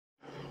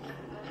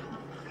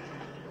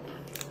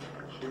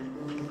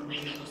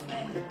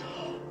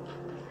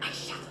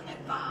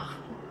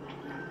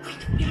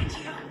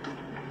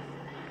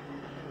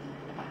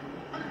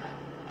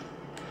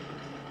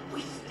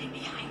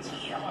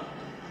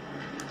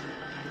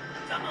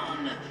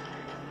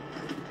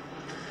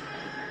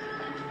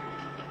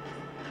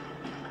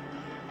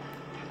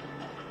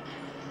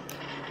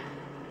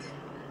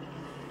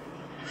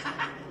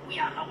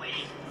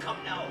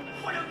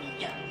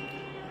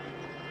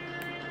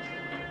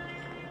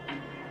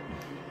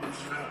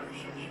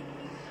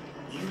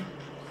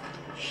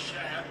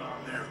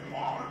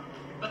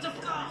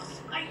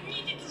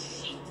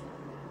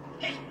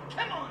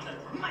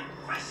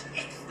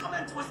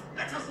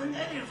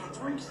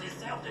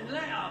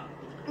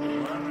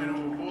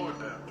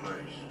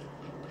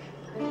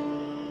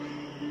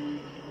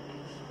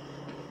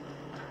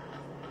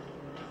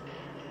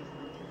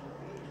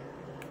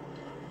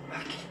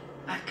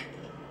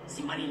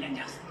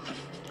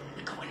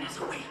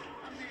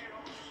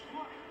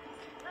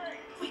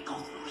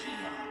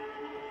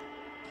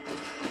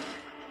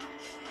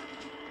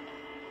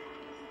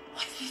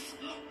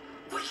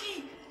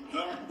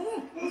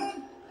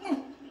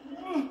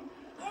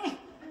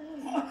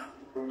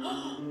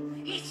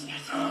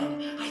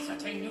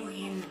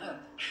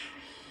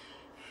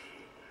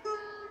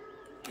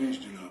Please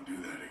do not do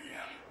that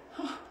again.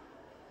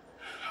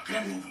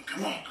 Okay, moving.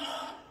 Come on.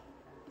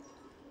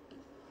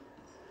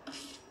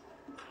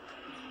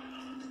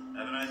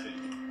 Have a nice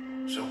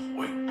evening. So,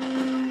 wait.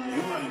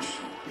 You ain't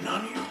sure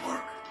none of your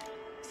work?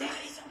 There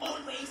is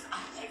always a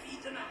heavy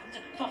demand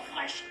for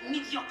fresh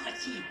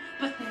mediocrity,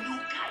 but new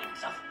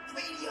kinds of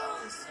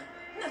brilliance.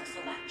 Not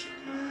so much.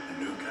 The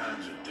new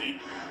kinds of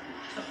deep.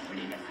 The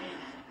holy memory.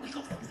 We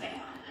go from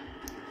there.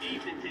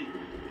 Evening.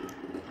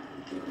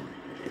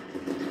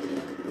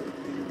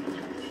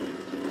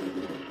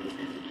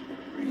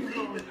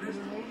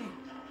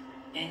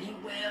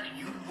 Anywhere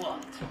you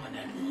want, mon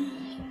ami.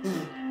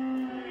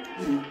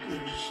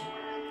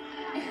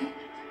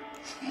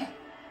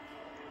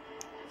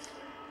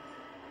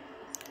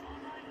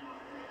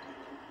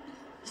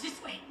 This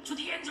way, to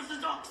the end of the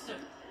docks.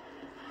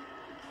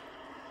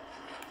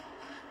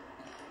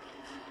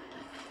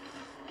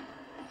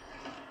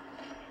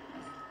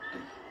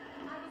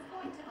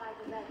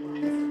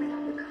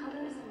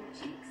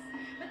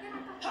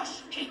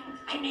 Hush, Kate.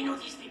 I may know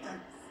these people.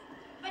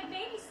 But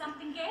maybe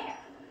something gayer.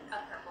 A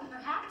purple,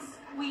 perhaps.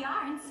 We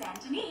are in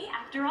Saint-Denis,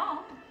 after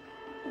all.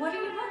 What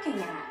are you looking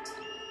at?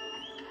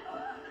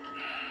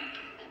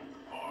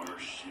 Bar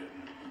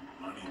shitting,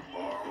 money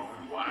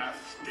borrowing,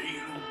 wife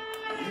stealing.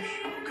 You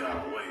sure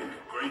got a way of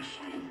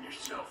ingratiating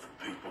yourself with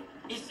people.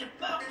 If the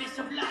purpose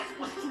of life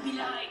was to be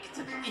liked,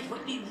 it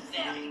would be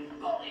very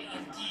boring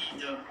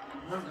indeed.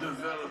 I've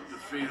developed the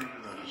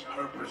feeling that his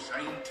purpose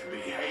ain't to be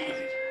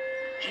hated.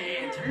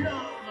 Hate,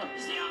 love,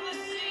 they are the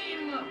same.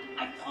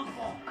 I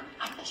provoke,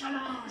 I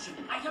challenge,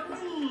 I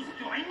amuse,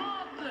 do I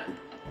not?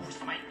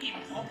 With my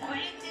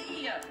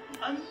impropriety, a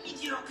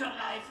mediocre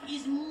life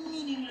is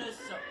meaningless.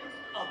 A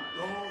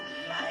bold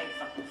life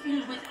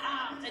filled with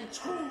art and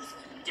truth,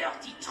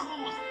 dirty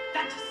truth,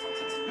 that is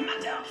something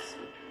that matters.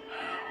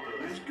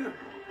 Well, it's good.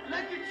 Look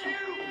at you,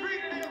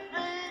 pretty little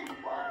thing.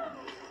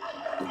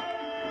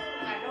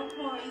 Hello,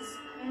 boys.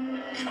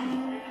 Come on.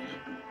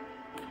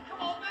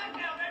 Come on back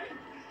now, baby.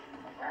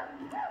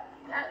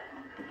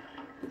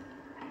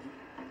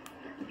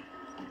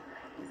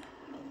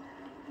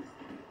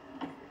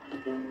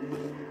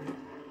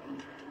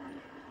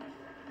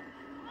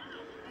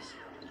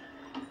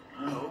 I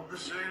hope the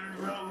sailors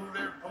know who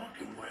they're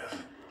bunking with.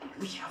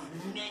 We have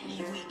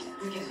many weeks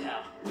together.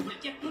 We will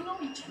get to know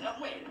each other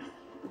well.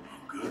 Well,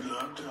 good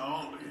luck to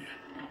all of you.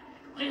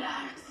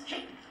 Relax.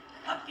 Hey,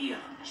 up here.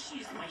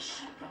 She's my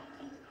ship.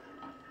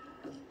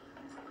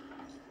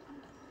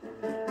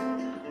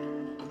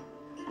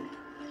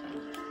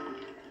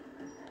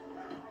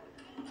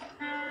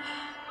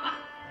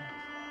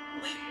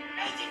 We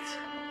made it.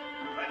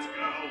 Let's go.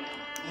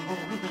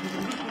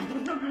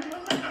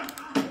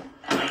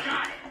 I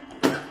got it.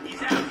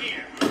 He's out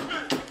here.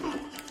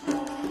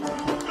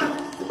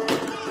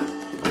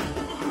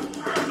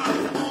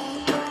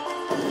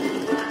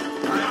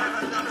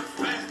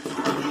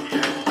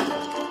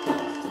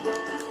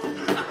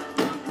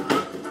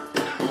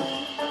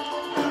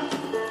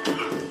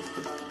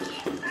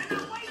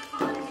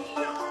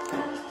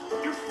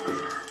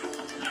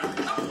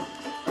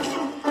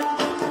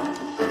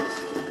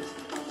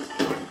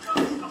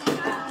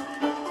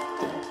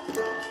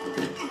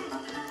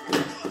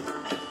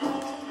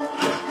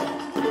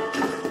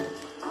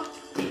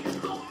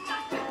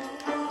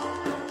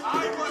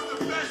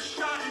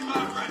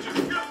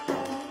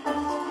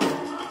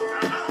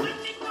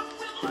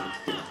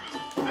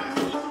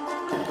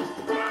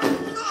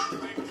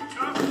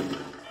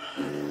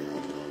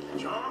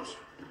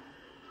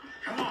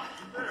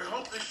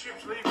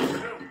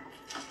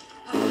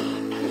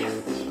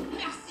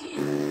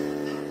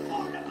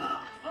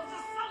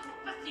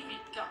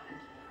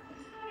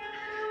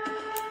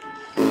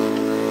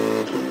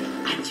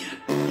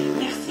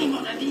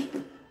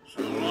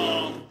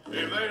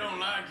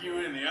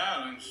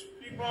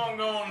 on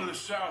going to the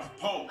South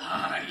Pole.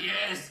 Ah,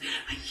 yes.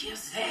 I hear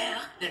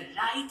there the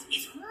light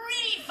is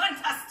really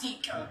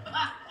fantastic.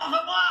 Au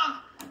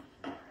revoir.